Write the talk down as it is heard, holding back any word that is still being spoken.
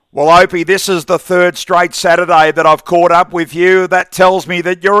Well, Opie, this is the third straight Saturday that I've caught up with you. That tells me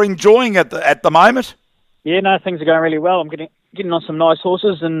that you're enjoying it at the moment. Yeah, no, things are going really well. I'm getting on some nice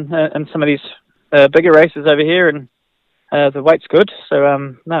horses and some of these bigger races over here, and the weight's good.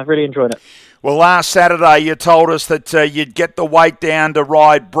 So, no, really enjoying it. Well, last Saturday you told us that you'd get the weight down to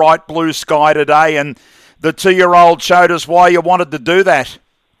ride Bright Blue Sky today, and the 2-year-old showed us why you wanted to do that.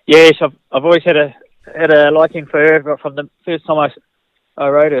 Yes, I've always had a liking for her from the first time I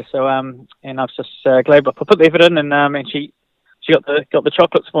rode her. So, and I was just glad I put the effort in, and she got the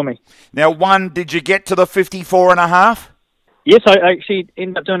chocolates for me. Now, did you get to the 54.5? Yes, I actually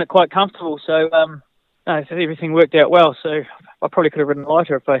ended up doing it quite comfortable. So, everything worked out well. So I probably could have ridden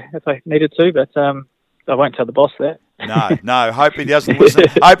lighter if I needed to, but I won't tell the boss that. No. Hope he doesn't listen.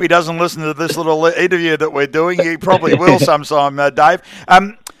 Hope he doesn't listen to this little interview that we're doing. He probably will sometime, Dave.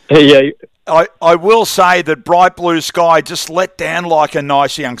 Yeah. I will say that Bright Blue Sky just let down like a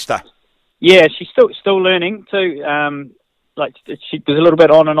nice youngster. Yeah, she's still learning too. She was a little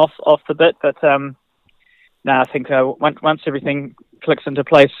bit on and off the bit, but I think once everything clicks into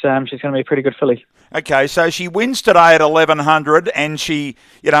place, she's going to be a pretty good filly. Okay, so she wins today at 1100, and she,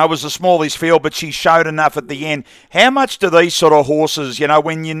 was the smallest field, but she showed enough at the end. How much do these sort of horses,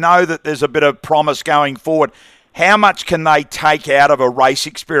 when you know that there's a bit of promise going forward, how much can they take out of a race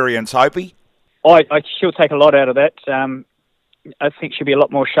experience, Opie? She'll take a lot out of that. I think she'll be a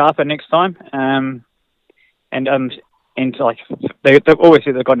lot more sharper next time. They've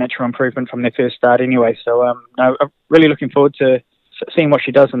got natural improvement from their first start anyway. So I'm really looking forward to seeing what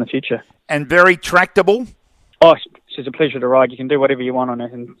she does in the future. And very tractable? Oh, she's a pleasure to ride. You can do whatever you want on her,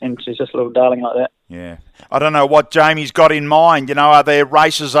 and she's just a little darling like that. Yeah. I don't know what Jamie's got in mind. Are there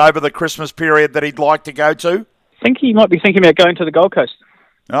races over the Christmas period that he'd like to go to? I think he might be thinking about going to the Gold Coast.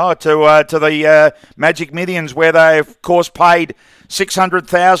 Oh, to the Magic Millions, where they, of course, paid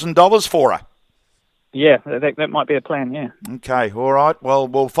 $600,000 for her. Yeah, that might be a plan, yeah. Okay, all right. Well,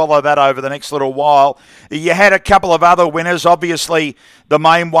 we'll follow that over the next little while. You had a couple of other winners. Obviously, the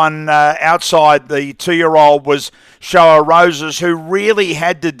main one outside the 2-year-old was Show of Roses, who really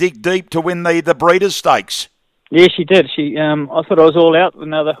had to dig deep to win the Breeders' Stakes. Yeah, she did. I thought I was all out when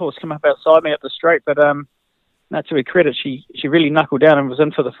the other horse came up outside me up the straight, but to her credit, she really knuckled down and was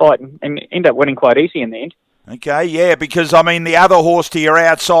in for the fight and ended up winning quite easy in the end. Okay, yeah, because, the other horse to your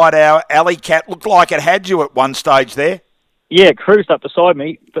outside, our Alley Cat, looked like it had you at one stage there. Yeah, it cruised up beside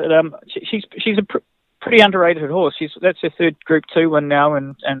me, but she's a pretty underrated horse. That's her third Group 2 win now,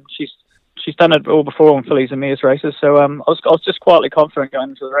 and she's done it all before on fillies and mares races, so I was just quietly confident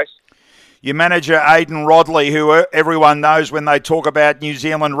going into the race. Your manager, Aidan Rodley, who everyone knows when they talk about New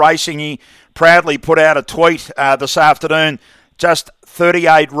Zealand racing, he proudly put out a tweet this afternoon, just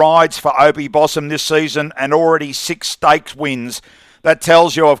 38 rides for Opie Bosson this season and already 6 stakes wins. That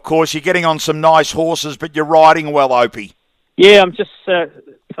tells you, of course, you're getting on some nice horses, but you're riding well, Opie. Yeah, I'm just had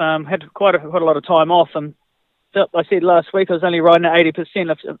quite a lot of time off, and I said last week I was only riding at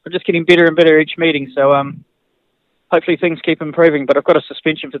 80%. I'm just getting better and better each meeting, so hopefully things keep improving, but I've got a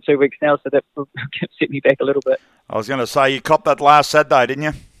suspension for 2 weeks now, so that will set me back a little bit. I was going to say, you copped that last Saturday, didn't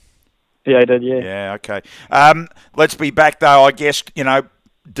you? Yeah, I did, yeah. Yeah, okay. Let's be back, though, I guess,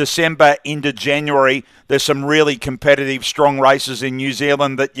 December into January, there's some really competitive, strong races in New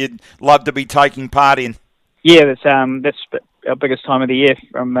Zealand that you'd love to be taking part in. Yeah, that's our biggest time of the year,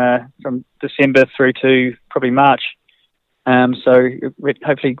 from December through to probably March. So we'd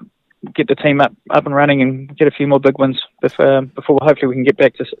hopefully get the team up and running and get a few more big ones before hopefully we can get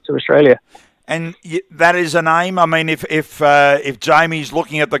back to Australia. And that is an aim. If Jamie's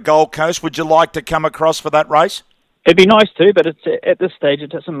looking at the Gold Coast, would you like to come across for that race? It'd be nice to, but it's at this stage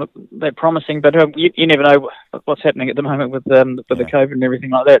it doesn't look that promising. But you never know what's happening at the moment with the COVID and everything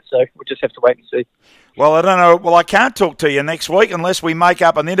like that. So we'll just have to wait and see. Well, I don't know. Well, I can't talk to you next week unless we make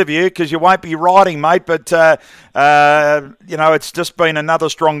up an interview because you won't be riding, mate. But it's just been another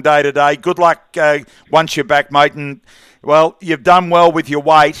strong day today. Good luck once you're back, mate. And well, you've done well with your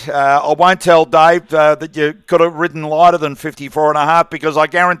weight. I won't tell Dave that you could have ridden lighter than 54.5 because I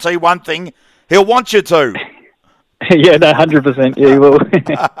guarantee one thing: he'll want you to. Yeah, no, 100%. Yeah, you will.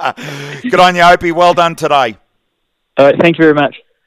 Good on you, Opie. Well done today. All right, thank you very much.